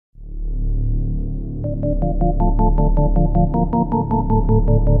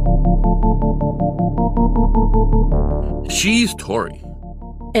She's Tori.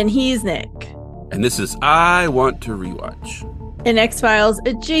 And he's Nick. And this is I Want to Rewatch, an X-Files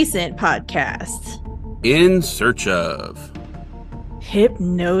adjacent podcast. In search of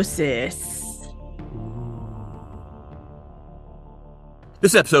Hypnosis.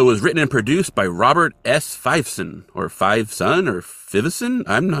 This episode was written and produced by Robert S. Fiveson, or Fiveson, or Fivison?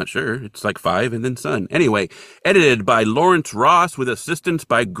 I'm not sure. It's like five and then son. Anyway, edited by Lawrence Ross with assistance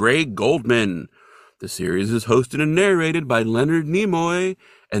by Greg Goldman. The series is hosted and narrated by Leonard Nimoy,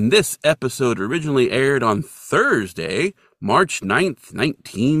 and this episode originally aired on Thursday, March 9th,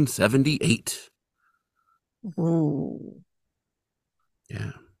 1978. Ooh.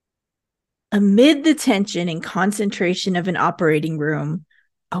 Yeah. Amid the tension and concentration of an operating room,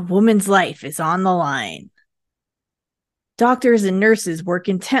 a woman's life is on the line. Doctors and nurses work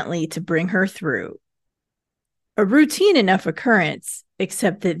intently to bring her through. A routine enough occurrence,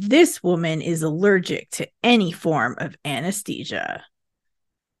 except that this woman is allergic to any form of anesthesia.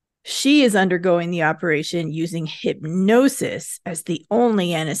 She is undergoing the operation using hypnosis as the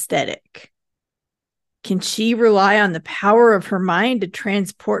only anesthetic. Can she rely on the power of her mind to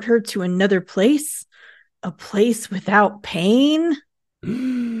transport her to another place? A place without pain?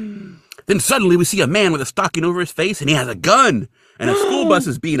 Then suddenly we see a man with a stocking over his face, and he has a gun, and a school bus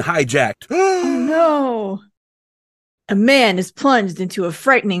is being hijacked. Oh no! A man is plunged into a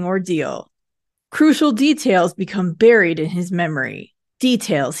frightening ordeal. Crucial details become buried in his memory.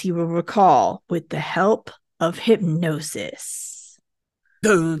 Details he will recall with the help of hypnosis.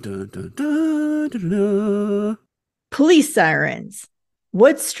 Dun, dun, dun, dun, dun, dun. Police sirens.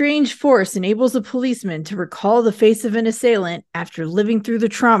 What strange force enables a policeman to recall the face of an assailant after living through the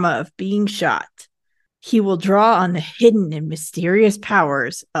trauma of being shot? He will draw on the hidden and mysterious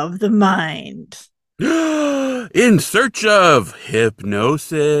powers of the mind. In search of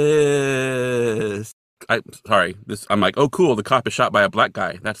hypnosis. I'm like, oh, cool. The cop is shot by a black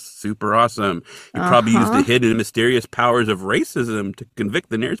guy. That's super awesome. You probably used the hidden and mysterious powers of racism to convict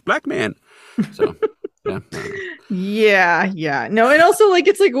the nearest black man. So, yeah. Yeah. No, and also, like,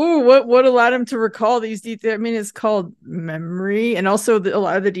 it's like, ooh, what allowed him to recall these details? I mean, it's called memory. And also, a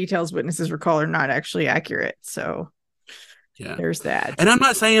lot of the details witnesses recall are not actually accurate. So, yeah, there's that. And I'm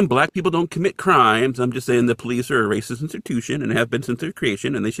not saying black people don't commit crimes. I'm just saying the police are a racist institution and have been since their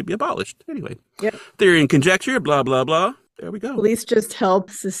creation, and they should be abolished. Anyway, yep. Theory and conjecture, blah, blah, blah. There we go. Police just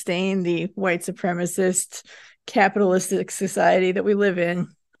help sustain the white supremacist capitalistic society that we live in,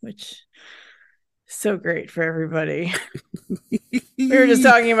 which is so great for everybody. We were just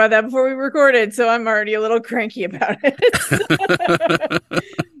talking about that before we recorded, so I'm already a little cranky about it.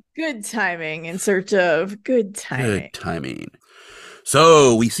 Good timing in search of good timing. Good timing.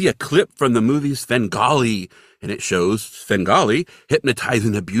 So we see a clip from the movie Svengali, and it shows Svengali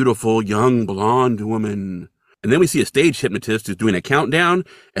hypnotizing a beautiful young blonde woman. And then we see a stage hypnotist who's doing a countdown,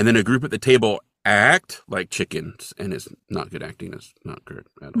 and then a group at the table act like chickens. And it's not good acting. It's not good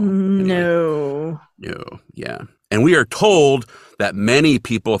at all. No. Yeah. And we are told that many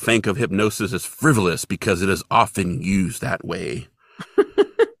people think of hypnosis as frivolous because it is often used that way.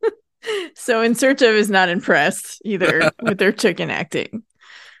 So In Search of is not impressed either with their chicken acting.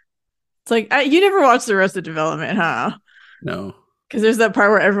 It's like, you never watched Arrested Development, huh? No. Because there's that part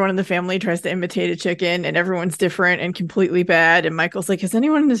where everyone in the family tries to imitate a chicken and everyone's different and completely bad. And Michael's like, has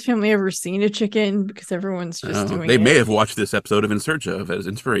anyone in this family ever seen a chicken? Because everyone's just doing They it. may have watched this episode of In Search of as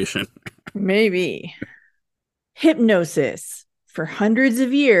inspiration. Maybe. Hypnosis. For hundreds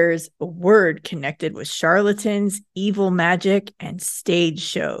of years, a word connected with charlatans, evil magic, and stage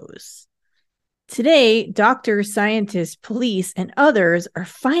shows. Today, doctors, scientists, police, and others are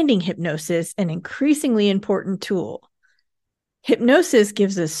finding hypnosis an increasingly important tool. Hypnosis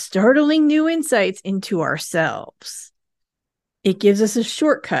gives us startling new insights into ourselves. It gives us a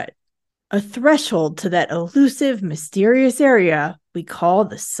shortcut, a threshold to that elusive, mysterious area we call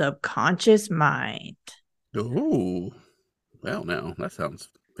the subconscious mind. Oh, well, now that sounds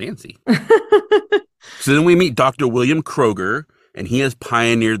fancy. So then we meet Dr. William Kroger, and he has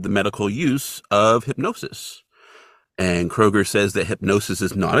pioneered the medical use of hypnosis. And Kroger says that hypnosis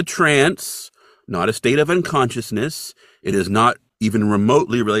is not a trance, not a state of unconsciousness. It is not even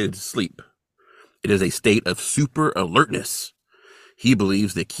remotely related to sleep. It is a state of super alertness. He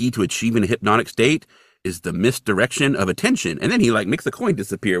believes the key to achieving a hypnotic state is the misdirection of attention. And then he makes a coin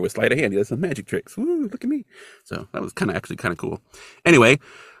disappear with sleight of hand. He does some magic tricks. Woo, look at me. So that was kind of cool. Anyway,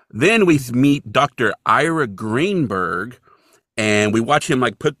 then we meet Dr. Ira Greenberg, And we watch him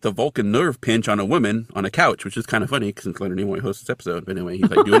like put the Vulcan nerve pinch on a woman on a couch, which is kind of funny because Leonard Nimoy hosts this episode. But anyway,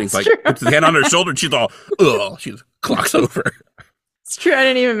 he's like doing it. He's It's like true. puts his hand on her shoulder, and she's all, ugh, she clocks over. It's true. I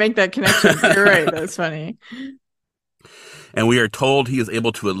didn't even make that connection. You're right. That's funny. And we are told he is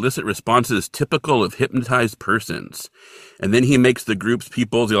able to elicit responses typical of hypnotized persons. And then he makes the group's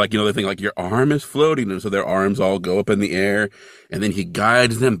people, they're like, they think like your arm is floating. And so their arms all go up in the air. And then he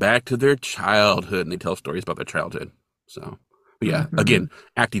guides them back to their childhood. And they tell stories about their childhood. So, but yeah, again,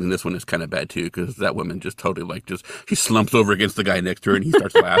 acting in this one is kind of bad too, because that woman just totally she slumps over against the guy next to her and he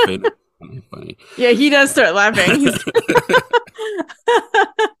starts laughing. Funny. Yeah, he does start laughing.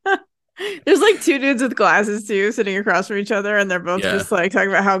 There's like two dudes with glasses too sitting across from each other, and they're both just like talking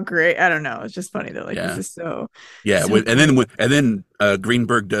about how great. I don't know. It's just funny. They're like, this is so. And then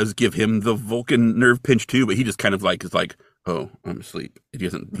Greenberg does give him the Vulcan nerve pinch too, but he just kind of is like, oh, I'm asleep. He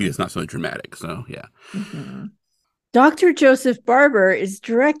is not so dramatic. So yeah. Mm-hmm. Dr. Joseph Barber is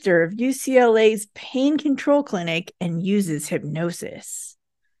director of UCLA's pain control clinic and uses hypnosis.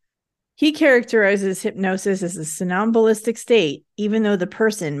 He characterizes hypnosis as a somnambulistic state, even though the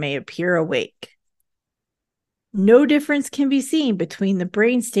person may appear awake. No difference can be seen between the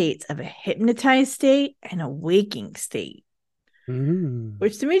brain states of a hypnotized state and a waking state. Mm-hmm.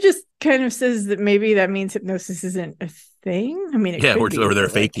 Which to me just kind of says that maybe that means hypnosis isn't a thing. I mean, or they're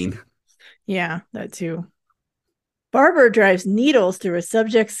faking. Yeah, that too. Barber drives needles through a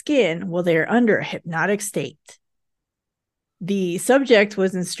subject's skin while they are under a hypnotic state. The subject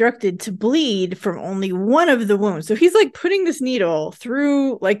was instructed to bleed from only one of the wounds. So he's like putting this needle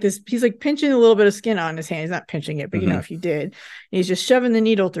through like this. He's like pinching a little bit of skin on his hand. He's not pinching it, but if you did, and he's just shoving the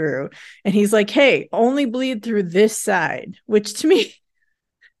needle through. And he's like, hey, only bleed through this side, which to me,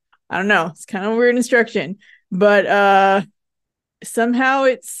 I don't know. It's kind of a weird instruction, but somehow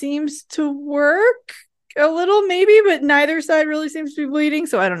it seems to work a little maybe, but neither side really seems to be bleeding.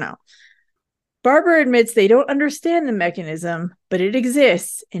 So I don't know. Barber admits they don't understand the mechanism, but it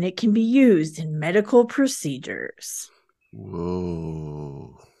exists and it can be used in medical procedures.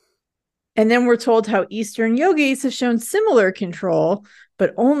 Whoa. And then we're told how Eastern yogis have shown similar control,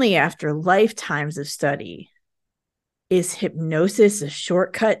 but only after lifetimes of study. Is hypnosis a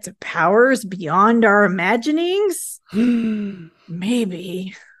shortcut to powers beyond our imaginings?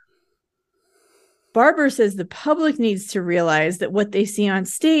 Maybe. Barber says the public needs to realize that what they see on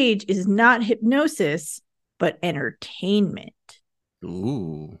stage is not hypnosis, but entertainment.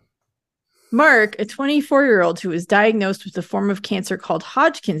 Ooh. Mark, a 24-year-old who was diagnosed with a form of cancer called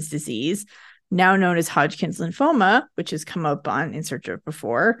Hodgkin's disease, now known as Hodgkin's lymphoma, which has come up on In Search of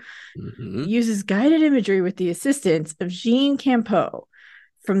before, uses guided imagery with the assistance of Jean Campeau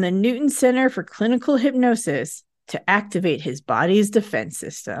from the Newton Center for Clinical Hypnosis to activate his body's defense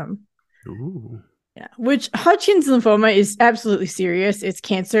system. Ooh. Yeah, which Hodgkin's lymphoma is absolutely serious. It's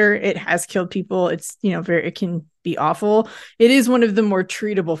cancer. It has killed people. It's, it can be awful. It is one of the more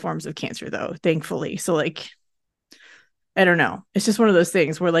treatable forms of cancer, though, thankfully. So, I don't know. It's just one of those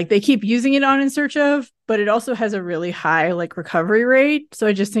things where they keep using it on In Search of, but it also has a really high recovery rate. So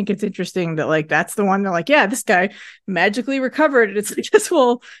I just think it's interesting that that's the one they're like, yeah, this guy magically recovered. And it's just,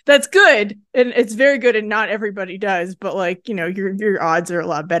 well, that's good. And it's very good. And not everybody does, but your odds are a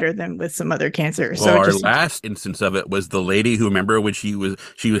lot better than with some other cancers. Well, our last instance of it was the lady who, remember when she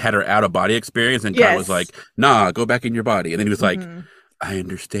had her out of body experience and Todd was like, nah, go back in your body. And then he was like, I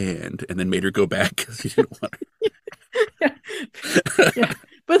understand. And then made her go back because she didn't want to. Yeah.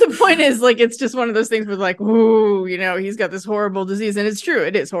 But the point is, it's just one of those things with ooh, he's got this horrible disease, and it's true,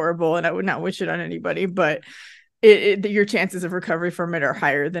 it is horrible, and I would not wish it on anybody, but your chances of recovery from it are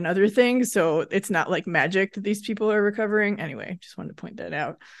higher than other things, so it's not like magic that these people are recovering. Anyway, just wanted to point that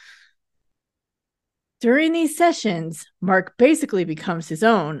out. During these sessions, Mark basically becomes his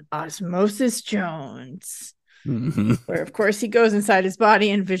own Osmosis Jones. Where of course he goes inside his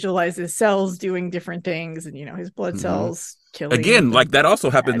body and visualizes cells doing different things, and his blood cells killing. Again, that also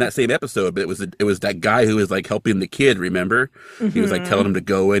happened in that same episode, but it was that guy who was helping the kid. Remember, he was telling him to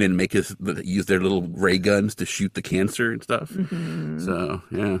go in and use their little ray guns to shoot the cancer and stuff. So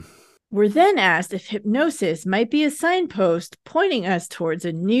yeah. We're then asked if hypnosis might be a signpost pointing us towards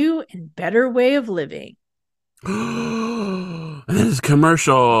a new and better way of living. And then it's a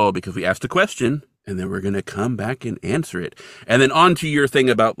commercial because we asked a question. And then we're going to come back and answer it. And then on to your thing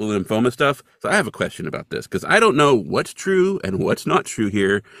about the lymphoma stuff. So I have a question about this because I don't know what's true and what's not true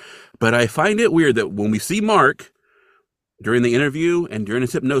here. But I find it weird that when we see Mark during the interview and during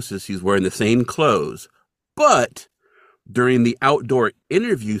his hypnosis, he's wearing the same clothes. But during the outdoor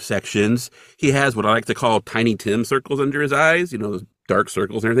interview sections, he has what I like to call Tiny Tim circles under his eyes. Those dark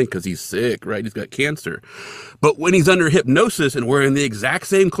circles and everything because he's sick, right? He's got cancer. But when he's under hypnosis and wearing the exact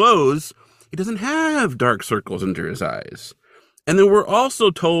same clothes, he doesn't have dark circles under his eyes. And then we're also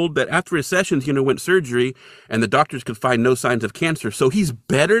told that after his sessions, he underwent surgery and the doctors could find no signs of cancer. So he's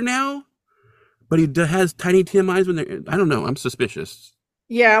better now, but he has tiny TMIs when they're, I don't know. I'm suspicious.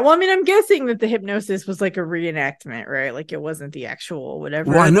 Yeah, well, I mean, I'm guessing that the hypnosis was like a reenactment, right? Like it wasn't the actual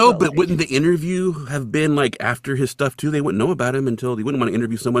whatever. Well, I know, but like... wouldn't the interview have been like after his stuff too? They wouldn't know about him until they wouldn't want to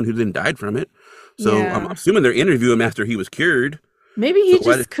interview someone who then died from it. So yeah. I'm assuming they're interviewing him after he was cured. Maybe he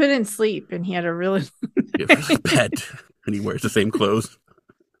just couldn't sleep and he had a really bad, and he wears the same clothes.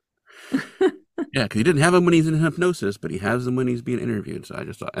 Yeah, because he didn't have them when he's in hypnosis, but he has them when he's being interviewed. So I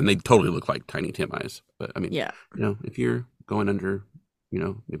just thought, and they totally look like tiny Tim eyes. But I mean, yeah, if you're going under,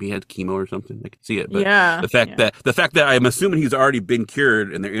 maybe he had chemo or something, I could see it. But the fact that I'm assuming he's already been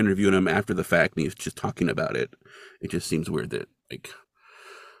cured and they're interviewing him after the fact and he's just talking about it, it just seems weird that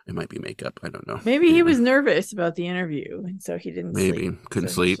it might be makeup. I don't know. Maybe he was nervous about the interview, and so he didn't sleep. Maybe couldn't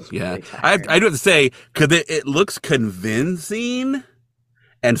sleep. Yeah. Really I do have to say, because it looks convincing.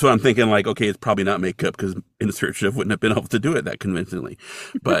 And so I'm thinking like, okay, it's probably not makeup because In Search Of wouldn't have been able to do it that convincingly.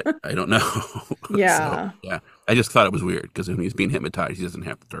 But I don't know. Yeah. So, yeah. I just thought it was weird because when he's being hypnotized, he doesn't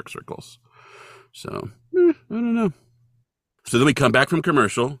have the dark circles. So I don't know. So then we come back from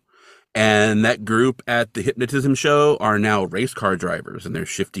commercial. And that group at the hypnotism show are now race car drivers, and they're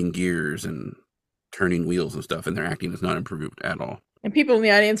shifting gears and turning wheels and stuff, and their acting is not improved at all. And people in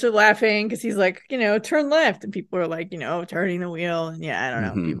the audience are laughing because he's like, turn left. And people are like, turning the wheel. And I don't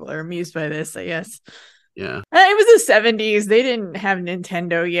know. Mm-hmm. People are amused by this, I guess. Yeah. It was the 70s. They didn't have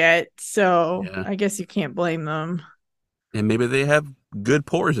Nintendo yet. So I guess you can't blame them. And maybe they have good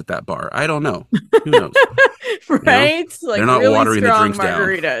pours at that bar. I don't know. Who knows? Right? Like they're not really watering the drinks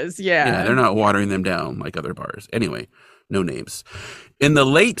margaritas. Down. Yeah, they're not watering them down like other bars. Anyway, no names. In the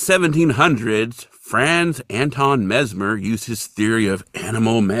late 1700s, Franz Anton Mesmer used his theory of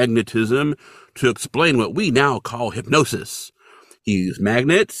animal magnetism to explain what we now call hypnosis. He used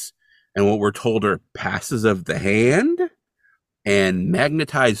magnets and what we're told are passes of the hand and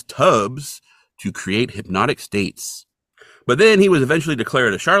magnetized tubs to create hypnotic states. But then he was eventually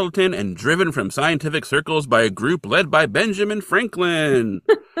declared a charlatan and driven from scientific circles by a group led by Benjamin Franklin,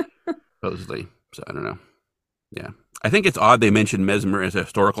 supposedly. So I don't know. Yeah. I think it's odd they mention Mesmer as a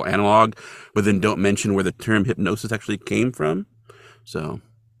historical analog, but then don't mention where the term hypnosis actually came from. So,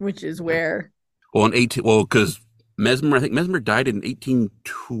 which is where? Well, because Mesmer died in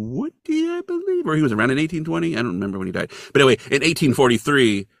 1820, I believe, or he was around in 1820. I don't remember when he died. But anyway, in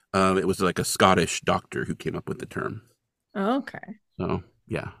 1843, it was like a Scottish doctor who came up with the term. Okay. So,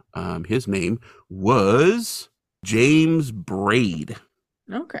 yeah. His name was James Braid.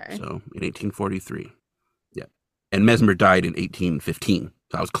 Okay. So, in 1843. Yeah. And Mesmer died in 1815.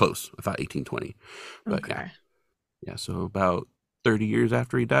 So, I was close. I thought 1820. But, okay. Yeah, so about 30 years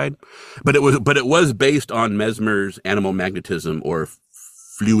after he died. But it was based on Mesmer's animal magnetism, or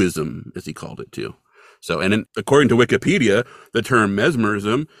fluism, as he called it, too. So, and according to Wikipedia, the term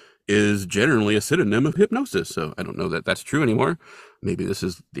mesmerism is generally a synonym of hypnosis. So I don't know that that's true anymore. Maybe this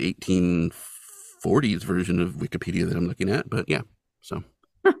is the 1840s version of Wikipedia that I'm looking at, but yeah. So,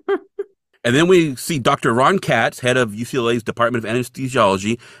 and then we see Dr. Ron Katz, head of UCLA's Department of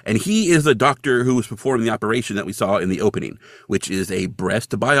Anesthesiology, and he is the doctor who was performing the operation that we saw in the opening, which is a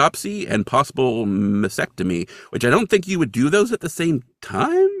breast biopsy and possible mastectomy, which I don't think you would do those at the same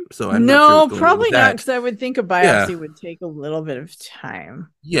time. So I'm not sure probably not, because I would think a biopsy would take a little bit of time.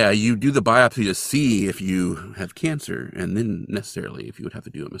 Yeah, you do the biopsy to see if you have cancer, and then necessarily if you would have to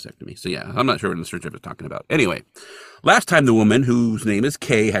do a mastectomy. So yeah, I'm not sure what the surgeon was talking about. Anyway, last time the woman, whose name is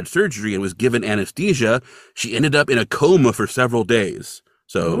Kay, had surgery and was given anesthesia, she ended up in a coma for several days.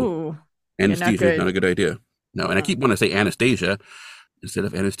 So anesthesia is not a good idea. No, and I keep wanting to say Anastasia instead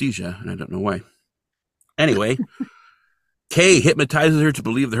of anesthesia, and I don't know why. Anyway, Kay hypnotizes her to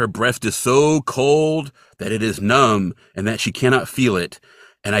believe that her breast is so cold that it is numb and that she cannot feel it.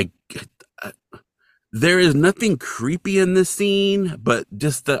 And there is nothing creepy in this scene, but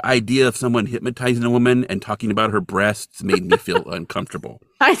just the idea of someone hypnotizing a woman and talking about her breasts made me feel uncomfortable.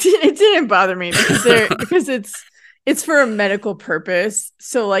 It didn't bother me because it's for a medical purpose.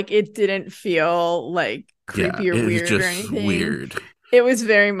 So like it didn't feel like creepy or weird just or anything. Weird. It was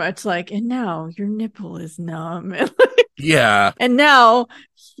very much like, and now your nipple is numb. Yeah. And now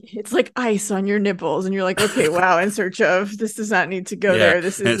it's like ice on your nipples. And you're like, okay, wow, In Search Of. This does not need to go there.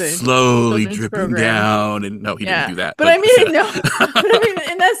 This is slowly dripping down. And no, he didn't do that. But I mean, no.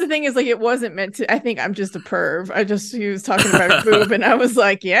 And that's the thing is like, it wasn't meant to. I think I'm just a perv. He was talking about her boob. And I was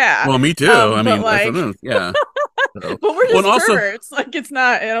like, yeah. Well, me too. I mean, yeah. So, But we're well, and just also, perverts. Like it's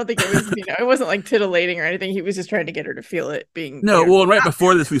not. I don't think it was. It wasn't like titillating or anything. He was just trying to get her to feel it being no, there. well, and right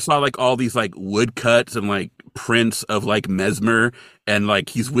before this, we saw like all these like woodcuts and like prints of like Mesmer, and like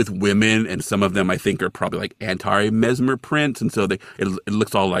he's with women, and some of them I think are probably like anti-Mesmer prints, and so it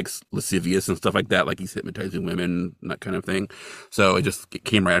looks all like lascivious and stuff like that, like he's hypnotizing women, and that kind of thing. So it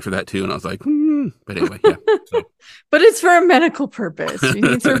came right after that too, and I was like, but anyway, yeah. So But it's for a medical purpose. She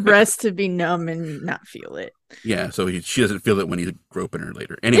needs her breasts to be numb and not feel it. yeah, so she doesn't feel it when he's groping her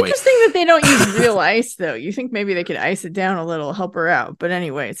later. Anyway, Interesting that they don't use real ice, though. You think maybe they could ice it down a little, help her out. But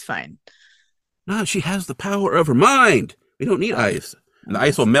anyway, it's fine. no, she has the power of her mind. We don't need Oh, ice. And I the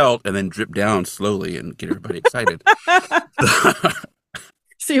ice will guess. melt and then drip down slowly and get everybody excited.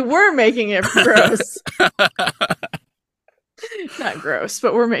 See, we're making it gross. Not gross,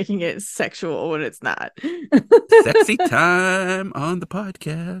 but we're making it sexual when it's not. Sexy time on the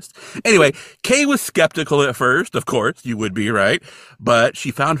podcast. Anyway, Kay was skeptical at first, of course, you would be, right? But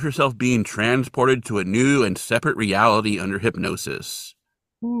she found herself being transported to a new and separate reality under hypnosis.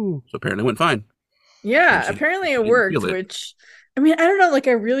 Ooh. So apparently it went fine. And Yeah, apparently she it didn't worked, feel it. which I mean, I don't know, like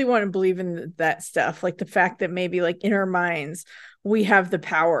I really want to believe in that stuff, like the fact that maybe like in our minds we have the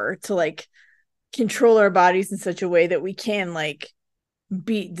power to like control our bodies in such a way that we can like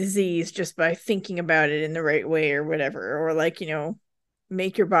beat disease just by thinking about it in the right way or whatever, or like,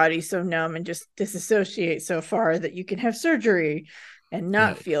 make your body so numb and just disassociate so far that you can have surgery and Yeah.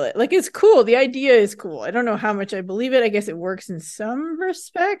 not feel it. Like it's cool. The idea is cool. I don't know how much I believe it. I guess it works in some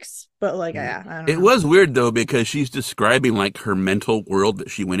respects, but like Yeah. I don't It know. was weird though because she's describing like her mental world that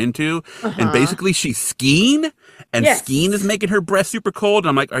she went into, and Uh-huh. basically she's skiing, and skiing is Yes. making her breast super cold. And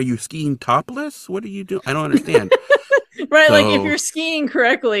I'm like, are you skiing topless? What are you doing? I don't understand. Right, like if So you're skiing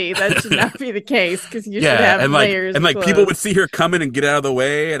correctly, that should not be the case because you should yeah, have layers and of like people would clothes. see her coming and get out of the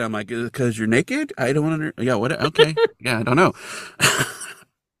way, and I'm like, because you're naked? I don't under. Yeah, what? Okay, yeah, I don't know.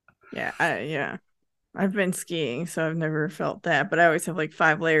 Yeah. I've been skiing, so I've never felt that, but I always have like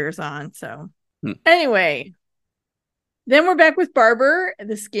 5 layers on. So Hmm. anyway, then we're back with Barber,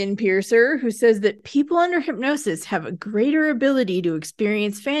 the skin piercer, who says that people under hypnosis have a greater ability to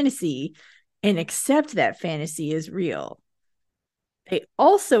experience fantasy and accept that fantasy is real. They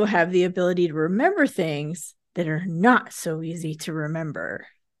also have the ability to remember things that are not so easy to remember.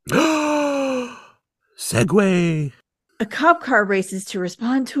 Segway. A cop car races to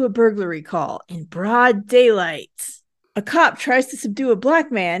respond to a burglary call in broad daylight. A cop tries to subdue a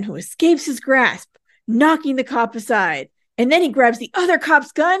black man who escapes his grasp, knocking the cop aside. And then he grabs the other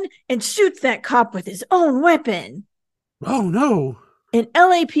cop's gun and shoots that cop with his own weapon. Oh no. An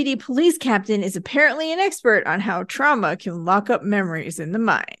LAPD police captain is apparently an expert on how trauma can lock up memories in the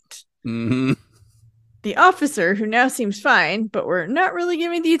mind. Hmm. The officer, who now seems fine, but we're not really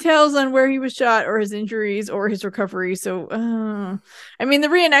giving details on where he was shot or his injuries or his recovery. So, I mean, the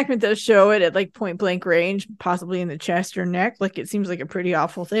reenactment does show it at like point blank range, possibly in the chest or neck. Like it seems like a pretty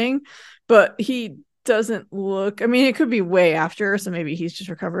awful thing, but he doesn't look. I mean, it could be way after, so maybe he's just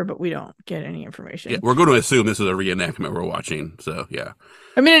recovered, but we don't get any Yeah, information. we're going to assume this is a reenactment we're watching. So yeah,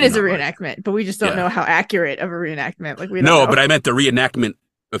 I mean, it we're is a not like reenactment, but we just don't yeah. know how accurate of a reenactment. Like we don't No, know. but I meant the reenactment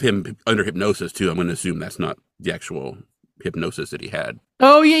of him under hypnosis too. I'm going to assume that's not the actual hypnosis that he had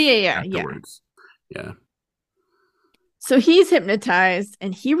Oh yeah. afterwards. Yeah. So he's hypnotized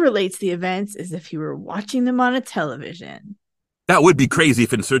and he relates the events as if he were watching them on a television. That would be crazy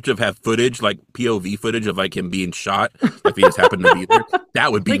if in search of have footage, like POV footage of like him being shot, like he just happened to be there.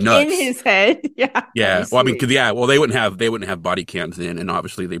 That would be Like nuts. in his head. Yeah. Yeah. Well, I mean, cause yeah, well, they wouldn't have body cams in, and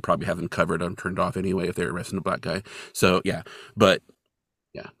obviously they probably have them covered and turned off anyway if they're arresting a black guy. So yeah, but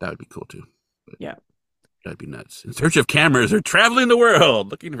yeah, that would be cool too. But Yeah. that'd be nuts. In search of cameras, they're traveling the world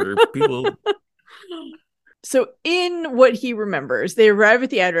looking for people. So in what he remembers, they arrive at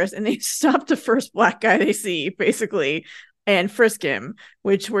the address and they stop the first black guy they see, basically, and frisk him,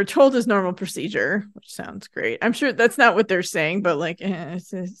 which we're told is normal procedure, which sounds great. I'm sure that's not what they're saying, but like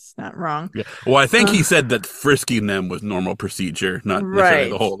it's not wrong. Yeah. Well, I think he said that frisking them was normal procedure, not necessarily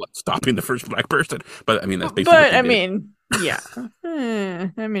the Right. whole like, stopping the first black person. But I mean, that's basically what But they I did. mean, yeah.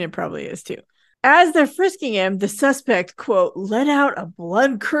 I mean, it probably is too. As they're frisking him, the suspect, quote, let out a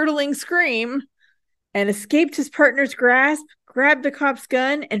blood curdling scream and escaped his partner's grasp, grabbed the cop's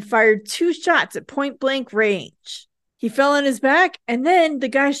gun, and fired 2 shots at point blank range. He fell on his back, and then the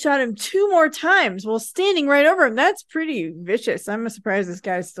guy shot him 2 more times while standing right over him. That's pretty vicious. I'm surprised this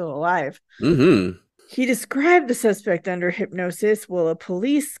guy's still alive. Mm-hmm. He described the suspect under hypnosis while a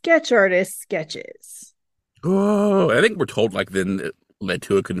police sketch artist sketches. Oh, I think we're told like then it led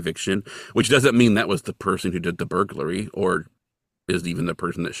to a conviction, which doesn't mean that was the person who did the burglary, or is even the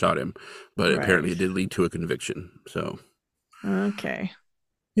person that shot him, but apparently Right. it did lead to a conviction. So Okay.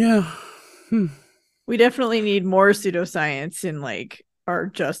 yeah. Hmm. We definitely need more pseudoscience in like our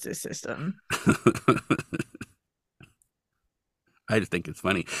justice system. I just think it's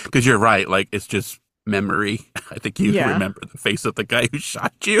funny because you're right. Like it's just memory. I think you Yeah. remember the face of the guy who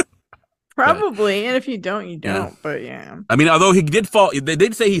shot you, but Probably. And if you don't, you yeah. don't. But yeah. I mean, although he did fall, they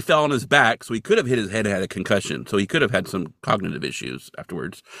did say he fell on his back, so he could have hit his head and had a concussion. So he could have had some cognitive issues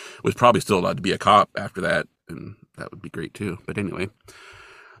afterwards. Was probably still allowed to be a cop after that, and that would be great too. But anyway,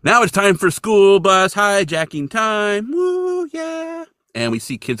 now it's time for school bus hijacking time. Woo, yeah. And we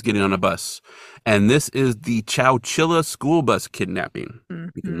see kids getting on a bus. And this is the Chowchilla school bus kidnapping.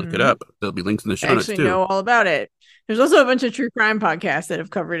 You can look it Mm-hmm. up. There'll be links in the I show notes actually too. know all about it. There's also a bunch of true crime podcasts that have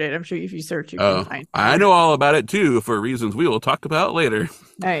covered it. I'm sure if you search, you can Oh, find I more. know all about it too for reasons we will talk about later.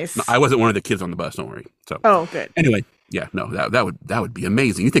 No, Nice. I wasn't one of the kids on the bus, don't worry. So Oh, good. anyway, yeah, no, that would be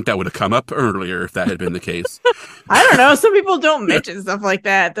amazing. You think that would have come up earlier if that had been the case? I don't know. Some people don't mention stuff like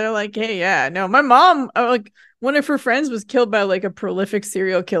that. They're like, hey, yeah, no. My mom, like, one of her friends was killed by like a prolific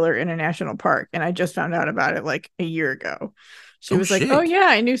serial killer in a national park. And I just found out about it like a year ago. She Oh was like, oh, shit! yeah,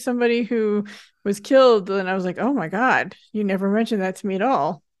 I knew somebody who was killed. And I was like, oh my God, you never mentioned that to me at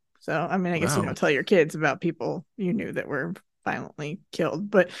all. So, I mean, I guess you Wow. don't tell your kids about people you knew that were violently killed.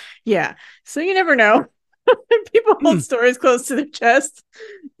 But yeah, so you never know. People Hmm. hold stories close to their chest.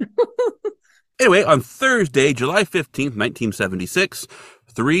 Anyway, on Thursday, July 15th, 1976,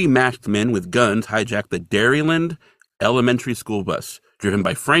 three masked men with guns hijacked the Dairyland Elementary School bus, driven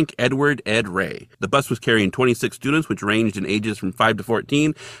by Frank Edward Ed Ray. The bus was carrying 26 students, which ranged in ages from 5 to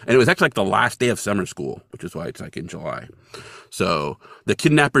 14, and it was actually like the last day of summer school, which is why it's like in July. So the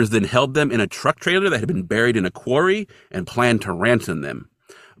kidnappers then held them in a truck trailer that had been buried in a quarry and planned to ransom them.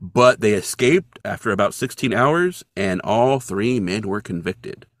 But they escaped after about 16 hours, and all three men were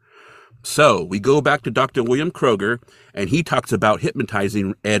convicted. So we go back to Dr. William Kroger, and he talks about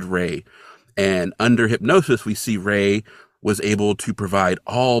hypnotizing Ed Ray. And under hypnosis, we see Ray was able to provide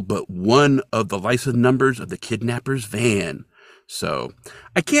all but one of the license numbers of the kidnapper's van. So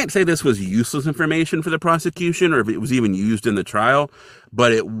I can't say this was useless information for the prosecution or if it was even used in the trial,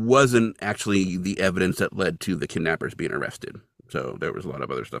 but it wasn't actually the evidence that led to the kidnappers being arrested. So there was a lot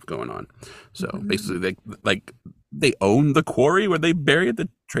of other stuff going on. So basically, they owned the quarry where they buried the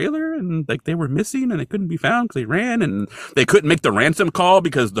trailer, and like they were missing and they couldn't be found because they ran, and they couldn't make the ransom call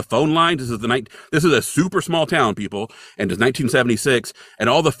because the phone lines. This is the night. This is a super small town, people, and it's 1976, and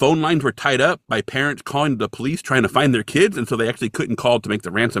all the phone lines were tied up by parents calling the police trying to find their kids, and so they actually couldn't call to make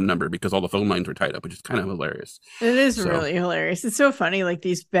the ransom number because all the phone lines were tied up, which is kind of hilarious. It is So really hilarious. It's so funny, like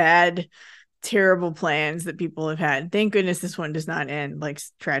these bad, terrible plans that people have had. Thank goodness this one does not end like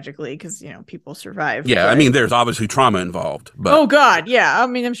tragically because people survive. yeah, I But mean, there's obviously trauma involved, but oh God, yeah. I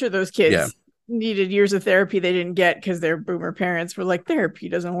mean, I'm sure those yeah. kids needed years of therapy they didn't get because their boomer parents were like, therapy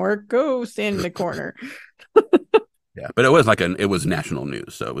doesn't work. Go stand in the corner. Yeah, but it was national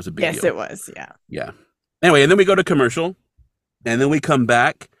news, so it was a big Yes, deal. it was. Yeah. Yeah. Anyway, and then we go to commercial, and then we come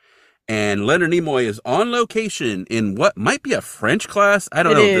back, and Leonard Nimoy is on location in what might be a French class. I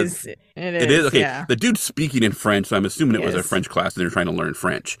don't It know. is. It It is is. okay. Yeah. The dude's speaking in French, so I'm assuming it was a Yes. French class, and they're trying to learn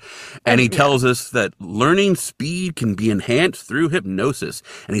French. And he Yeah. tells us that learning speed can be enhanced through hypnosis,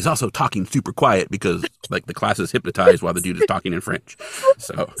 and he's also talking super quiet because like the class is hypnotized while the dude is talking in French.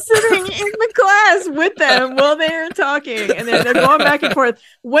 So Sitting in the class with them while they're talking and they're going back and forth.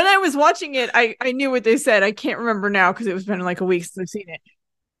 When I was watching it, I knew what they said. I can't remember now because it was been like a week since I've seen it.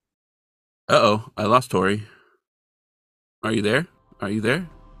 I lost Tori. Are you there? Are you there?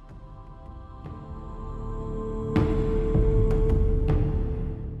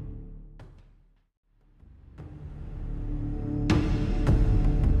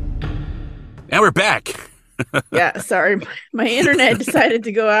 And we're back. Yeah, sorry. My internet decided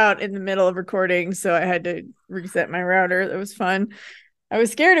to go out in the middle of recording, so I had to reset my router. That was fun. I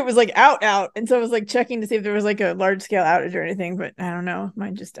was scared it was like out, and so I was like checking to see if there was like a large scale outage or anything, but I don't know.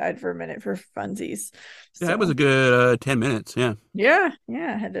 Mine just died for a minute for funsies. Yeah, that So was a good 10 minutes. Yeah. yeah,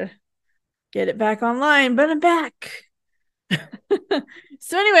 I had to get it back online, but I'm back.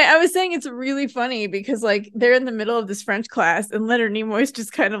 So anyway, I was saying it's really funny because like they're in the middle of this French class and Leonard Nimoy's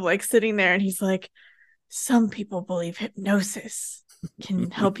just kind of like sitting there and he's like, some people believe hypnosis can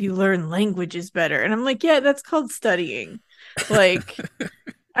help you learn languages better. And I'm like, yeah, that's called studying. Like,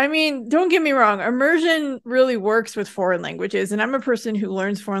 I mean, don't get me wrong, immersion really works with foreign languages. And I'm a person who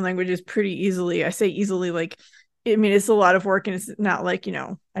learns foreign languages pretty easily. I say easily like I mean, it's a lot of work and it's not like,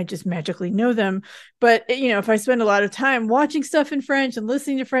 I just magically know them. But, if I spend a lot of time watching stuff in French and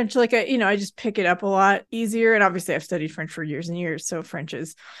listening to French, like, I just pick it up a lot easier. And obviously I've studied French for years and years. So French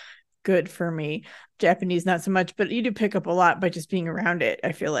is good for me. Japanese, not so much, but you do pick up a lot by just being around it,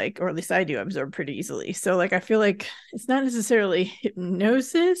 I feel like, or at least I do absorb pretty easily. So like, I feel like it's not necessarily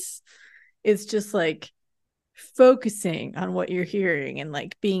hypnosis. It's just like focusing on what you're hearing and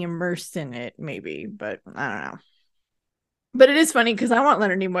like being immersed in it, maybe. But I don't know. But it is funny because I want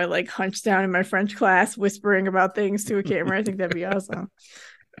Leonard Nimoy like hunched down in my French class, whispering about things to a camera. I think that'd be awesome.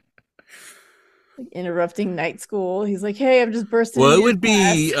 Like interrupting night school. He's like, "Hey, I'm just bursting Well, into it your would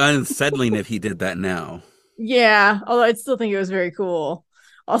be class." unsettling if he did that now. Yeah, although I'd still think it was very cool.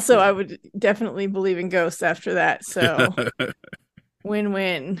 Also, Yeah. I would definitely believe in ghosts after that. So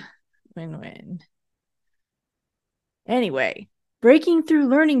win-win, win-win. Anyway, breaking through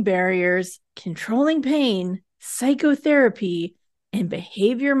learning barriers, controlling pain, psychotherapy, and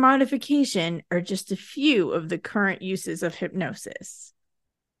behavior modification are just a few of the current uses of hypnosis.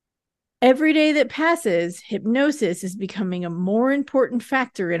 Every day that passes, hypnosis is becoming a more important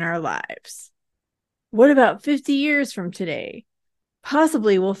factor in our lives. What about 50 years from today?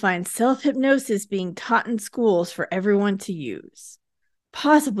 Possibly we'll find self-hypnosis being taught in schools for everyone to use.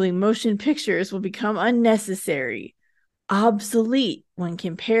 Possibly motion pictures will become unnecessary, obsolete when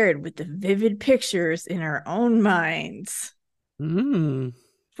compared with the vivid pictures in our own minds. Mm.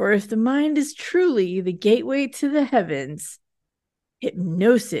 For if the mind is truly the gateway to the heavens,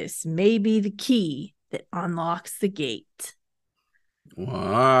 hypnosis may be the key that unlocks the gate.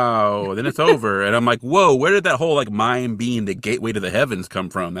 Wow. Then it's over. And I'm like, whoa, where did that whole like mind being the gateway to the heavens come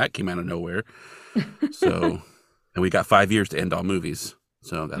from? That came out of nowhere. So, and we got 5 years to end all movies.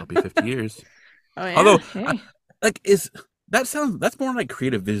 So that'll be 50 years. Oh, yeah. Although, Hey. that's more like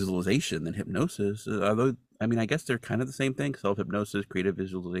creative visualization than hypnosis. Although, I mean, I guess they're kind of the same thing. Self hypnosis, creative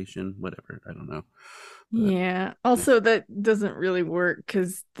visualization, whatever. I don't know. But Yeah. yeah. Also, that doesn't really work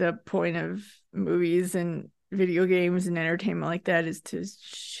because the point of movies and video games and entertainment like that is to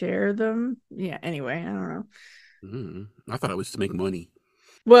share them. Yeah. Anyway, I don't know. I thought it was to make money.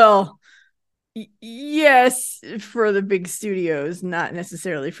 Well, yes, for the big studios, not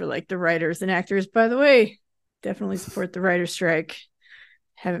necessarily for like the writers and actors. By the way, definitely support the writer's strike.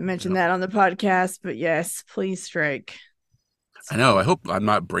 Haven't mentioned Yeah. that on the podcast, but yes, please strike. I know. I hope I'm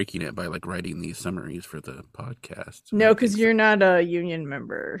not breaking it by like writing these summaries for the podcast. I No, don't think because so. you're not a union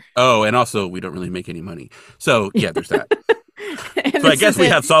member. Oh, and also we don't really make any money. So yeah, there's that. And So I this guess we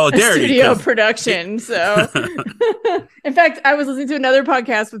isn't have a solidarity studio because production. So, in fact, I was listening to another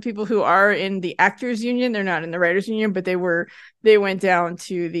podcast with people who are in the actors union. They're not in the writers union, but they went down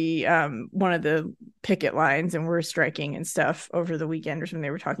to the one of the picket lines and were striking and stuff over the weekend or something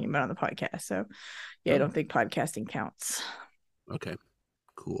they were talking about on the podcast. So, yeah, I oh, don't think podcasting counts. okay,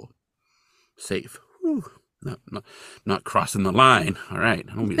 cool, safe. Whew. Not crossing the line. All right,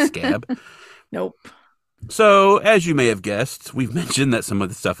 I don't be a scab. Nope. So, as you may have guessed, we've mentioned that some of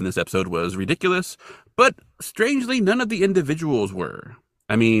the stuff in this episode was ridiculous, but strangely, none of the individuals were.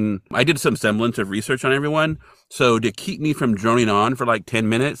 I mean, I did some semblance of research on everyone, so to keep me from droning on for like 10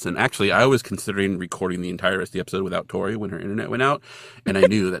 minutes, and actually, I was considering recording the entire rest of the episode without Tori when her internet went out, and I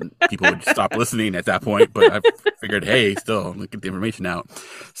knew that people would stop listening at that point, but I figured, hey, still, let's get the information out.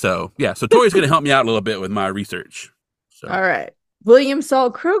 So, yeah, so Tori's going to help me out a little bit with my research. So, All right. William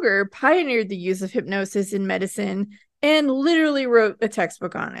Saul Kroger pioneered the use of hypnosis in medicine and literally wrote a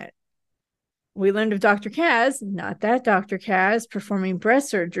textbook on it. We learned of Dr. Kaz, not that Dr. Kaz, performing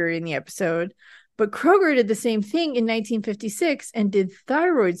breast surgery in the episode, but Kroger did the same thing in 1956 and did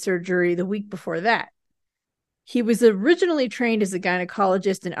thyroid surgery the week before that. He was originally trained as a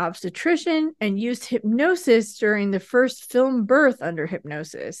gynecologist and obstetrician and used hypnosis during the first film birth under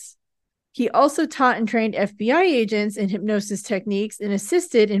hypnosis. He also taught and trained FBI agents in hypnosis techniques and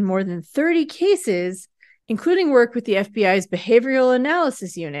assisted in more than 30 cases, including work with the FBI's Behavioral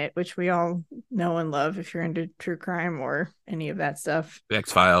Analysis Unit, which we all know and love if you're into true crime or any of that stuff.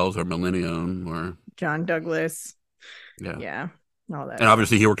 X-Files or Millennium or... John Douglas. Yeah. Yeah. All that. And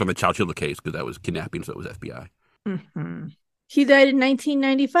obviously he worked on the Chowchilla case because that was kidnapping, so it was FBI. Mm-hmm. He died in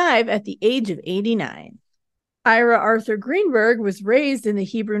 1995 at the age of 89. Ira Arthur Greenberg was raised in the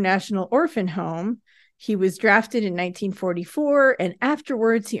Hebrew National Orphan Home. He was drafted in 1944, and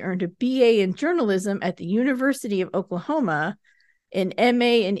afterwards he earned a BA in journalism at the University of Oklahoma, an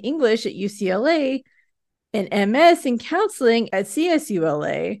MA in English at UCLA, an MS in counseling at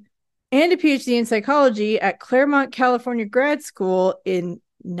CSULA, and a PhD in psychology at Claremont, California Grad School in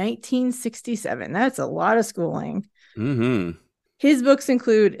 1967. That's a lot of schooling. Mm-hmm. His books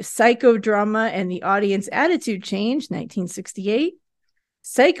include Psychodrama and the Audience Attitude Change, 1968,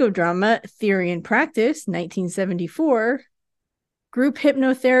 Psychodrama, Theory and Practice, 1974, Group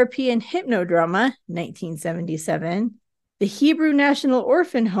Hypnotherapy and Hypnodrama, 1977, The Hebrew National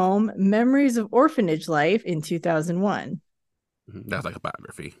Orphan Home, Memories of Orphanage Life in 2001. That's like a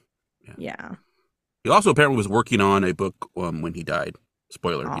biography. Yeah. He also apparently was working on a book when he died.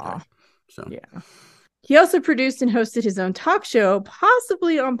 Spoiler, Aww. he died. So yeah. He also produced and hosted his own talk show,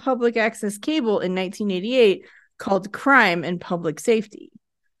 possibly on public access cable in 1988, called Crime and Public Safety.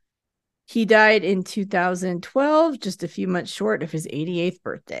 He died in 2012, just a few months short of his 88th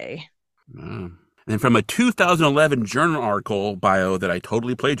birthday. And then from a 2011 journal article bio that I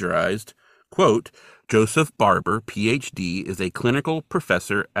totally plagiarized, quote, Joseph Barber, PhD, is a clinical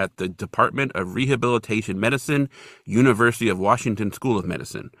professor at the Department of Rehabilitation Medicine, University of Washington School of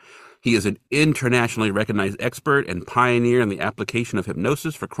Medicine. He is an internationally recognized expert and pioneer in the application of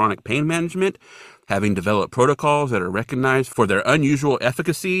hypnosis for chronic pain management, having developed protocols that are recognized for their unusual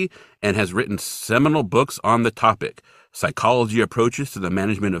efficacy, and has written seminal books on the topic. Psychology Approaches to the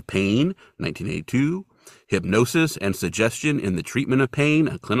Management of Pain, 1982, Hypnosis and Suggestion in the Treatment of Pain,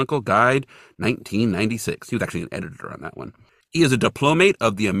 a Clinical Guide, 1996. He was actually an editor on that one. He is a diplomate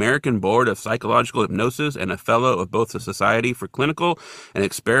of the American Board of Psychological Hypnosis and a fellow of both the Society for Clinical and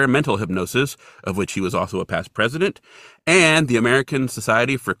Experimental Hypnosis, of which he was also a past president, and the American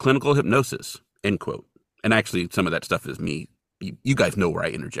Society for Clinical Hypnosis, end quote. And actually, some of that stuff is me. You guys know where I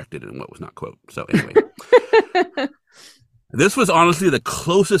interjected and what was not quote. So anyway. This was honestly the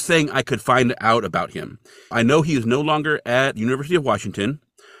closest thing I could find out about him. I know he is no longer at University of Washington.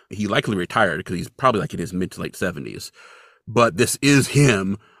 He likely retired because he's probably like in his mid to late 70s. But this is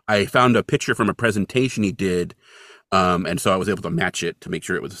him. I found a picture from a presentation he did, and so I was able to match it to make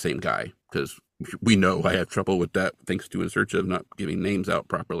sure it was the same guy, because we know I have trouble with that thanks to In Search of not giving names out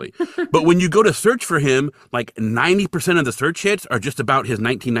properly. But when you go to search for him, like 90% of the search hits are just about his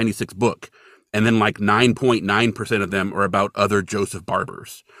 1996 book, and then like 9.9% of them are about other Joseph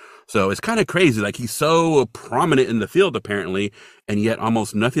Barbers. So it's kind of crazy. Like, he's so prominent in the field apparently, and yet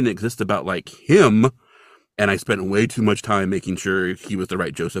almost nothing exists about like him. And I spent way too much time making sure he was the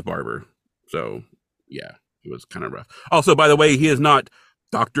right Joseph Barber. So, yeah, it was kind of rough. Also, by the way, he is not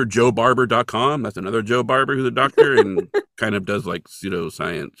drjoebarber.com. That's another Joe Barber who's a doctor and kind of does like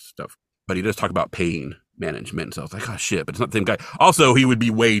pseudoscience stuff. But he does talk about pain management. So I was like, oh, shit, but it's not the same guy. Also, he would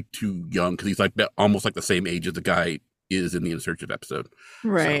be way too young because he's like almost like the same age as the guy is in the In Search of episode.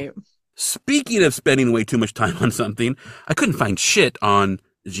 Right. So, speaking of spending way too much time on something, I couldn't find shit on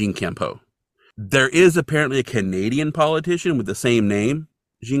Jean Campeau. There is apparently a Canadian politician with the same name,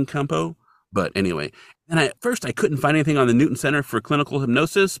 Jean Campeau. But anyway, and at first I couldn't find anything on the Newton Center for Clinical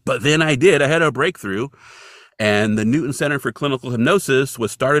Hypnosis, but then I did. I had a breakthrough. And the Newton Center for Clinical Hypnosis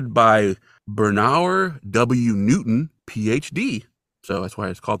was started by Bernauer W. Newton, PhD. So that's why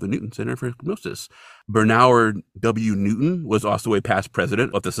it's called the Newton Center for Hypnosis. Bernauer W. Newton was also a past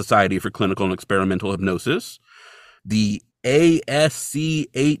president of the Society for Clinical and Experimental Hypnosis. The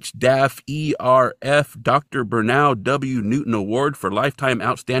ASCH-ERF Dr. Bernau W. Newton Award for Lifetime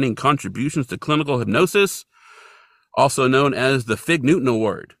Outstanding Contributions to Clinical Hypnosis, also known as the Fig Newton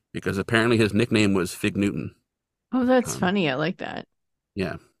Award, because apparently his nickname was Fig Newton. Oh, that's funny. I like that.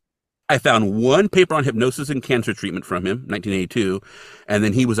 Yeah. I found one paper on hypnosis and cancer treatment from him, 1982, and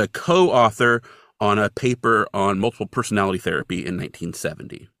then he was a co-author on a paper on multiple personality therapy in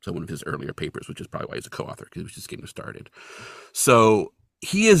 1970. So one of his earlier papers, which is probably why he's a co-author, because he was just getting started. So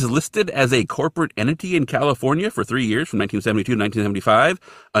he is listed as a corporate entity in California for 3 years, from 1972 to 1975,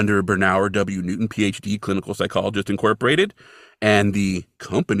 under Bernauer W. Newton, PhD, Clinical Psychologist Incorporated. And the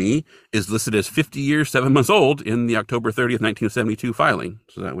company is listed as 50 years, 7 months old in the October 30th, 1972 filing.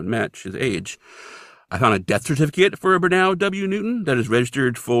 So that would match his age. I found a death certificate for Bernau W. Newton that is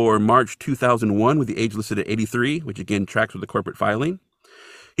registered for March 2001 with the age listed at 83, which again tracks with the corporate filing.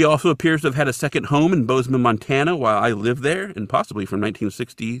 He also appears to have had a second home in Bozeman, Montana while I lived there, and possibly from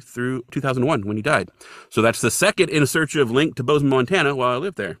 1960 through 2001 when he died. So that's the second In Search of link to Bozeman, Montana while I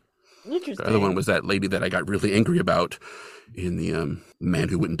lived there. Interesting. The other one was that lady that I got really angry about in the Man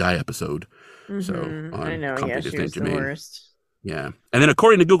Who Wouldn't Die episode. Mm-hmm. So I know, yeah, she was the worst. Yeah. And then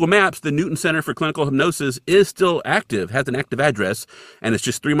according to Google Maps, the Newton Center for Clinical Hypnosis is still active, has an active address, and it's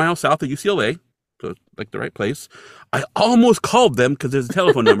just 3 miles south of UCLA. So it's like the right place. I almost called them because there's a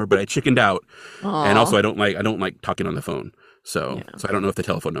telephone number, but I chickened out. Aww. And also I don't like talking on the phone. So I don't know if the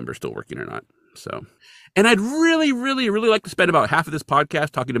telephone number is still working or not. So, and I'd really, really, really like to spend about half of this podcast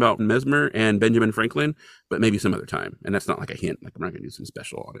talking about Mesmer and Benjamin Franklin, but maybe some other time. And that's not like a hint. Like, we're not going to do something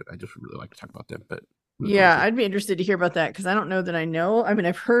special on it. I just really like to talk about them, but Yeah, I'd be interested to hear about that because I don't know that I know. I mean,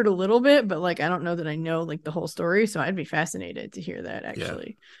 I've heard a little bit, but like I don't know that I know like the whole story. So I'd be fascinated to hear that Yeah.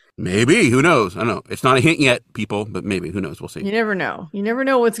 actually. Maybe. Who knows? I don't know. It's not a hint yet, people, but maybe. Who knows? We'll see. You never know. You never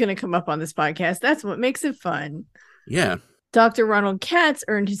know what's going to come up on this podcast. That's what makes it fun. Yeah. Dr. Ronald Katz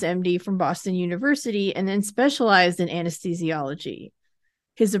earned his MD from Boston University and then specialized in anesthesiology.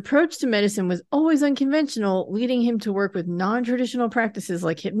 His approach to medicine was always unconventional, leading him to work with non traditional practices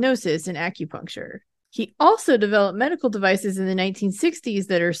like hypnosis and acupuncture. He also developed medical devices in the 1960s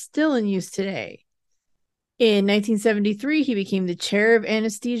that are still in use today. In 1973, he became the chair of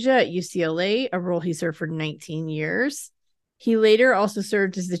anesthesia at UCLA, a role he served for 19 years. He later also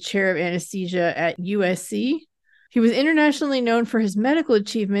served as the chair of anesthesia at USC. He was internationally known for his medical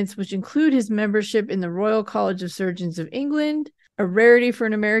achievements, which include his membership in the Royal College of Surgeons of England, a rarity for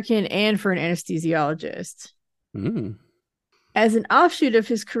an American and for an anesthesiologist. Mm. As an offshoot of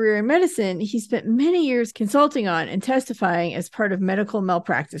his career in medicine, he spent many years consulting on and testifying as part of medical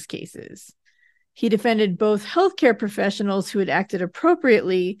malpractice cases. He defended both healthcare professionals who had acted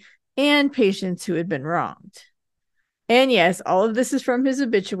appropriately and patients who had been wronged. And yes, all of this is from his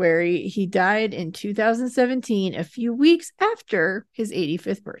obituary. He died in 2017, a few weeks after his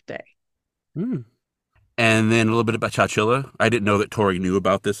 85th birthday. Mm. And then a little bit about Chowchilla. I didn't know that Tori knew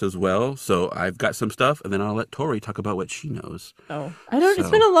about this as well, so I've got some stuff, and then I'll let Tori talk about what she knows. Oh, I don't. So, it's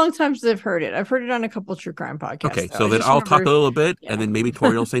been a long time since I've heard it. I've heard it on a couple true crime podcasts. okay, Though. so then I'll talk a little bit, and then maybe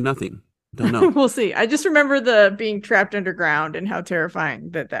Tori will say nothing. Don't know. We'll see. I just remember the being trapped underground and how terrifying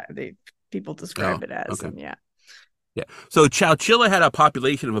that they people describe it as. Okay. And yeah. Yeah. So Chowchilla had a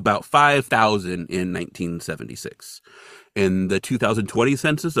population of about 5,000 in 1976. In the 2020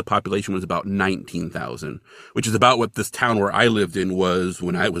 census, the population was about 19,000, which is about what this town where I lived in was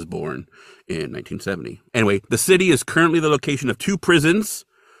when I was born in 1970. Anyway, the city is currently the location of two prisons.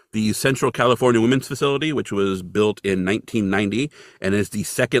 The Central California Women's Facility, which was built in 1990 and is the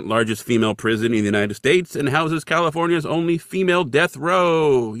second largest female prison in the United States and houses California's only female death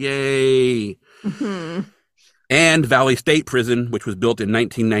row. Yay. Mm-hmm. And Valley State Prison, which was built in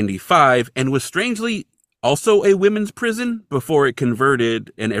 1995 and was strangely also a women's prison before it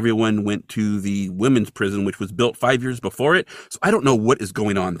converted and everyone went to the women's prison, which was built 5 years before it. So I don't know what is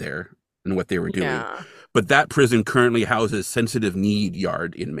going on there and what they were doing. Yeah. But that prison currently houses sensitive need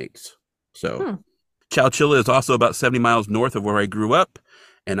yard inmates. So Chowchilla is also about 70 miles north of where I grew up.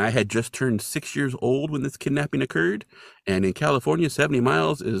 And I had just turned 6 years old when this kidnapping occurred. And in California, 70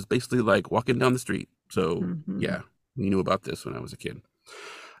 miles is basically like walking down the street. So, yeah, we knew about this when I was a kid.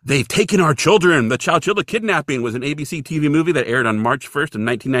 They've taken our children. The Chowchilla Kidnapping was an ABC TV movie that aired on March 1st in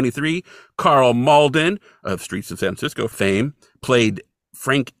 1993. Carl Malden of Streets of San Francisco fame played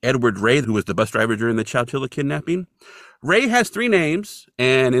Frank Edward Ray, who was the bus driver during the Chowchilla Kidnapping. Ray has three names,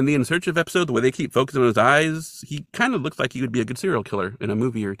 and in the In Search of episode, the way they keep focusing on his eyes, he kind of looks like he would be a good serial killer in a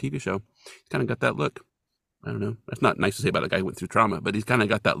movie or a TV show. He's kind of got that look. I don't know. That's not nice to say about a guy who went through trauma, but he's kind of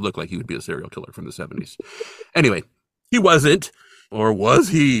got that look like he would be a serial killer from the 70s. Anyway, he wasn't. Or was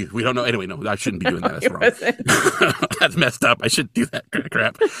he? We don't know. Anyway, no, I shouldn't be doing that. That's wrong. That's messed up. I shouldn't do that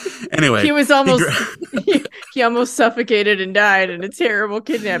crap. Anyway. He was almost, he almost suffocated and died in a terrible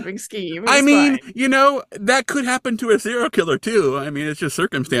kidnapping scheme. I mean, you know, that could happen to a serial killer too. I mean, it's just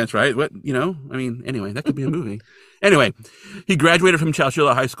circumstance, right? What, you know, I mean, anyway, that could be a movie. Anyway, he graduated from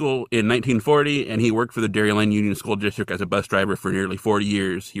Chowchilla High School in 1940, and he worked for the Dairyland Union School District as a bus driver for nearly 40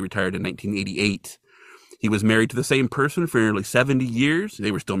 years. He retired in 1988. He was married to the same person for nearly 70 years.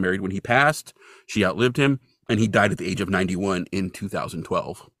 They were still married when he passed. She outlived him, and he died at the age of 91 in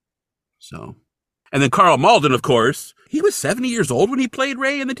 2012. So, and then Carl Malden, of course, he was 70 years old when he played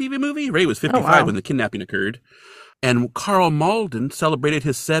Ray in the TV movie. Ray was 55 when the kidnapping occurred. And Carl Malden celebrated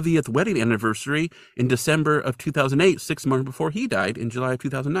his 70th wedding anniversary in December of 2008, 6 months before he died in July of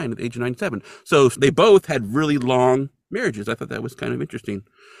 2009 at the age of 97. So they both had really long marriages. I thought that was kind of interesting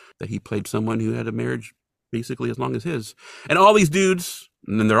that he played someone who had a marriage basically as long as his. And all these dudes,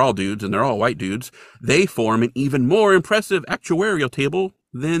 and then they're all dudes, and they're all white dudes, they form an even more impressive actuarial table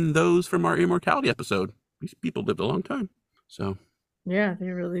than those from our immortality episode. These people lived a long time. So, yeah,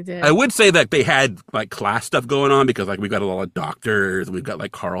 they really did. I would say that they had like class stuff going on because like we've got a lot of doctors, and we've got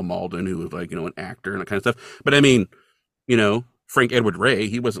like Carl Malden, who was like, you know, an actor and that kind of stuff. But I mean, you know, Frank Edward Ray,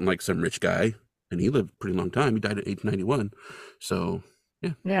 he wasn't like some rich guy, and he lived a pretty long time. He died at age 91. So,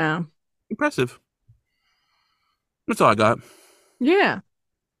 yeah. Yeah. Impressive. That's all I got. Yeah.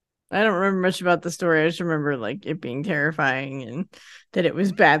 I don't remember much about the story. I just remember like it being terrifying and that it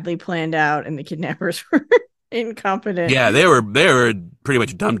was badly planned out and the kidnappers were incompetent. Yeah, they were pretty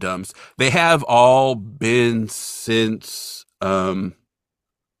much dum-dums. They have all been since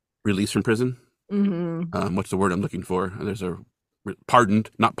released from prison. What's the word I'm looking for? There's a pardoned,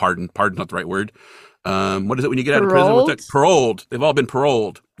 not pardoned. Pardoned, not the right word. What is it when you get out of prison? What's Paroled? that? Paroled. They've all been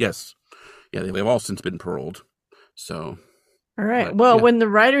paroled. Yes. Yeah, they've all since been paroled. So, All right. but Well, yeah. when the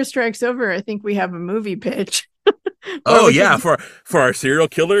writer strike's over, I think we have a movie pitch where Oh we yeah, could for our serial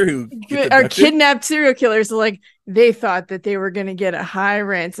killer who gets our abducted. kidnapped serial killers. Like they thought that they were going to get a high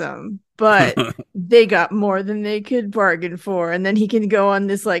ransom, but they got more than they could bargain for. And then he can go on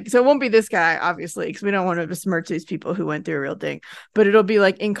this like, so it won't be this guy, obviously, because we don't want to besmirch these people who went through a real thing, but it'll be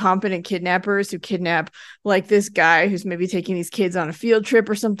like incompetent kidnappers who kidnap like this guy who's maybe taking these kids on a field trip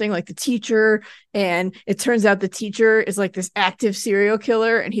or something, like the teacher. And it turns out the teacher is like this active serial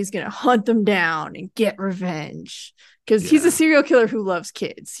killer and he's going to hunt them down and get revenge. Because he's a serial killer who loves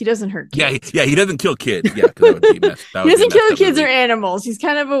kids. He doesn't hurt kids. Yeah, he doesn't kill kids. Yeah, because that would be messed. He doesn't kill kids or animals. He's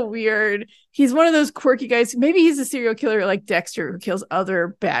kind of a weird. He's one of those quirky guys. Maybe he's a serial killer like Dexter who kills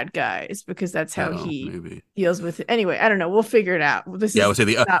other bad guys because that's how he deals with it. Anyway, I don't know. We'll figure it out. I would say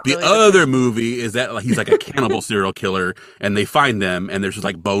the other movie is that like, he's like a cannibal serial killer, and they find them, and there's just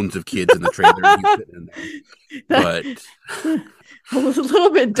like bones of kids in the trailer. And he's sitting in there. But a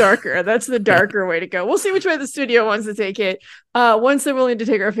little bit darker. That's the darker way to go. We'll see which way the studio wants to take it. Once they're willing to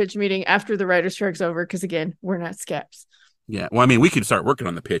take our pitch meeting after the writer strike's over, because again, we're not skeps. Yeah. Well, I mean, we could start working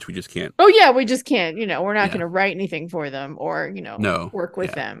on the pitch. We just can't. Oh yeah, we just can't. We're not going to write anything for them or work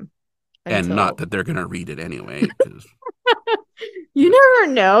with them. And not that they're going to read it anyway. You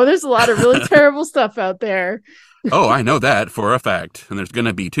never know. There's a lot of really terrible stuff out there. Oh, I know that for a fact, and there's going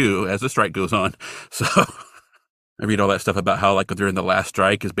to be too as the strike goes on. So. I read all that stuff about how like during the last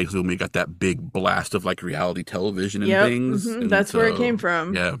strike is basically when we got that big blast of like reality television and things. Mm-hmm. And that's where it came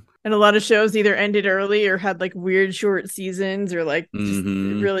from. Yeah. And a lot of shows either ended early or had like weird short seasons or like just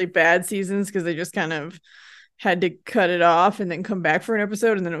really bad seasons because they just kind of had to cut it off and then come back for an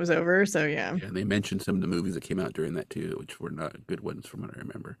episode and then it was over. So yeah. And they mentioned some of the movies that came out during that too, which were not good ones from what I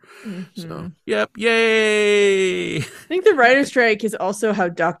remember. So yep, yay! I think the writer's strike is also how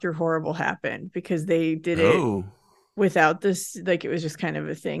Dr. Horrible happened because they did it without this, like it was just kind of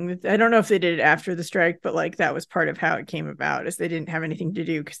a thing. I don't know if they did it after the strike, but like that was part of how it came about, is they didn't have anything to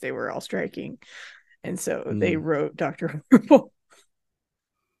do because they were all striking, and so they wrote Dr. Horrible.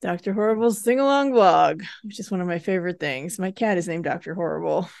 Dr. Horrible's sing-along vlog, which is one of my favorite things. My cat is named Dr.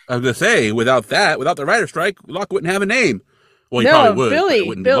 Horrible. I was gonna say, without the writer's strike, Locke wouldn't have a name. Well, he probably would. Billy. It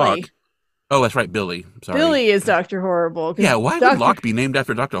wouldn't be Locke. Oh, that's right, Billy. Sorry. Billy is Dr. Horrible. Yeah, why would Locke be named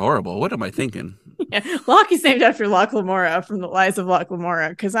after Dr. Horrible? What am I thinking? Yeah, Locke is named after Locke Lamora from the Lies of Locke Lamora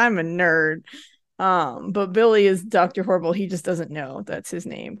because I'm a nerd. But Billy is Dr. Horrible. He just doesn't know that's his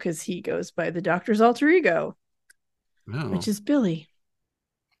name because he goes by the doctor's alter ego, which is Billy.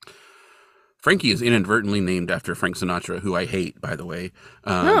 Frankie is inadvertently named after Frank Sinatra, who I hate, by the way.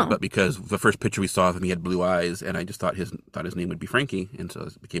 But because the first picture we saw of him, he had blue eyes, and I just thought his name would be Frankie, and so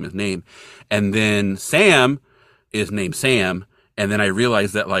it became his name. And then Sam is named Sam, and then I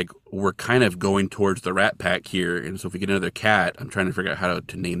realized that like we're kind of going towards the Rat Pack here, and so if we get another cat, I'm trying to figure out how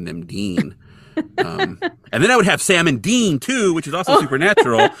to name them Dean. And then I would have Sam and Dean too, which is also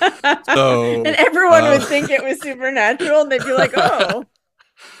supernatural. So, and everyone would think it was supernatural, and they'd be like, "Oh,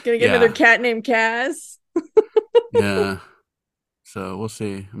 gonna get another cat named Kaz." Yeah. So we'll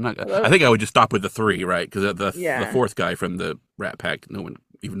see. I think I would just stop with the 3, right? Because the fourth guy from the Rat Pack, no one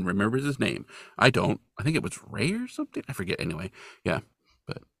even remembers his name. I don't. I think it was Ray or something. I forget. Anyway, yeah.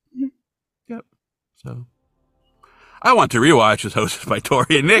 But yep. So. I Want to Rewatch is hosted by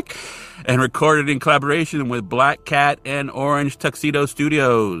Tori and Nick and recorded in collaboration with Black Cat and Orange Tuxedo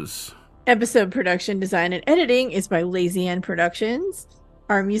Studios. Episode production, design, and editing is by Lazy Ann Productions.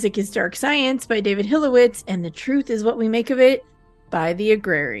 Our music is Dark Science by David Hillowitz, and The Truth Is What We Make of It by The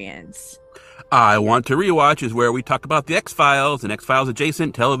Agrarians. I Want to Rewatch is where we talk about the X-Files and X-Files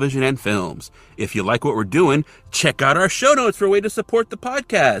adjacent television and films. If you like what we're doing, check out our show notes for a way to support the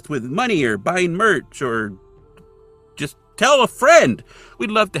podcast with money or buying merch or just tell a friend.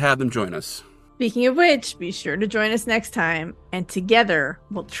 We'd love to have them join us. Speaking of which, be sure to join us next time, and together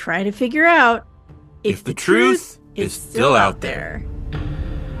we'll try to figure out if the truth is still out there.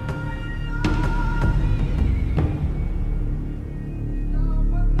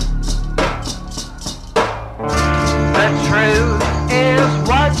 The truth is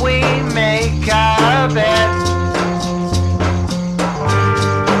what we make of it.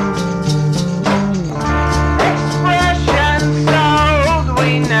 Expression sold,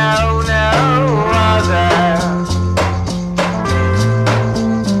 we know no other.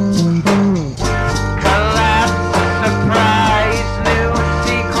 Collapse, surprise, new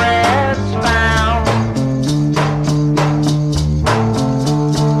secrets found.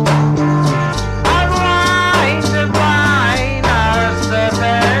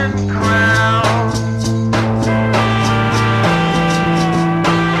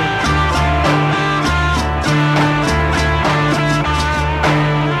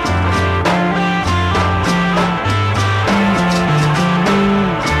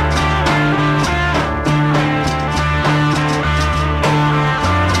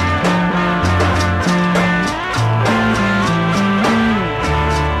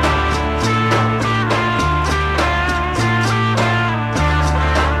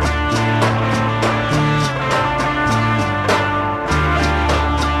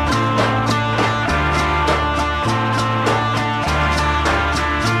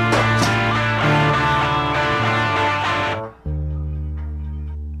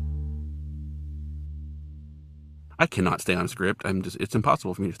 I cannot stay on script. It's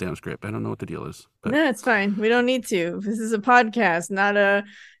impossible for me to stay on script. I don't know what the deal is. But... No, it's fine. We don't need to. This is a podcast, not a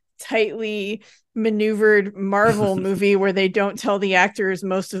tightly maneuvered Marvel movie where they don't tell the actors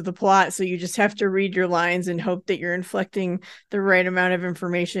most of the plot. So you just have to read your lines and hope that you're inflecting the right amount of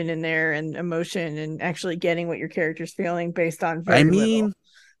information in there and emotion and actually getting what your character's feeling based on very little.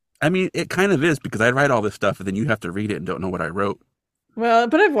 I mean, it kind of is because I write all this stuff and then you have to read it and don't know what I wrote. Well,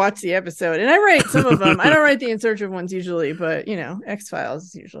 but I've watched the episode and I write some of them. I don't write the In Search of ones usually, but X-Files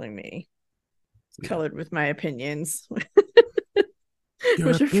is usually me. Colored with my opinions. Your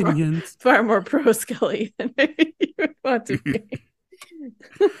which opinions. are far more pro Scully than you would want to be.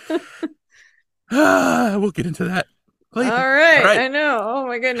 We'll get into that later. All right, I know. Oh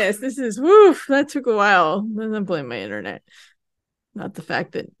my goodness. This is that took a while. I don't blame my internet. Not the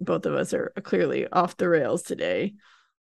fact that both of us are clearly off the rails today.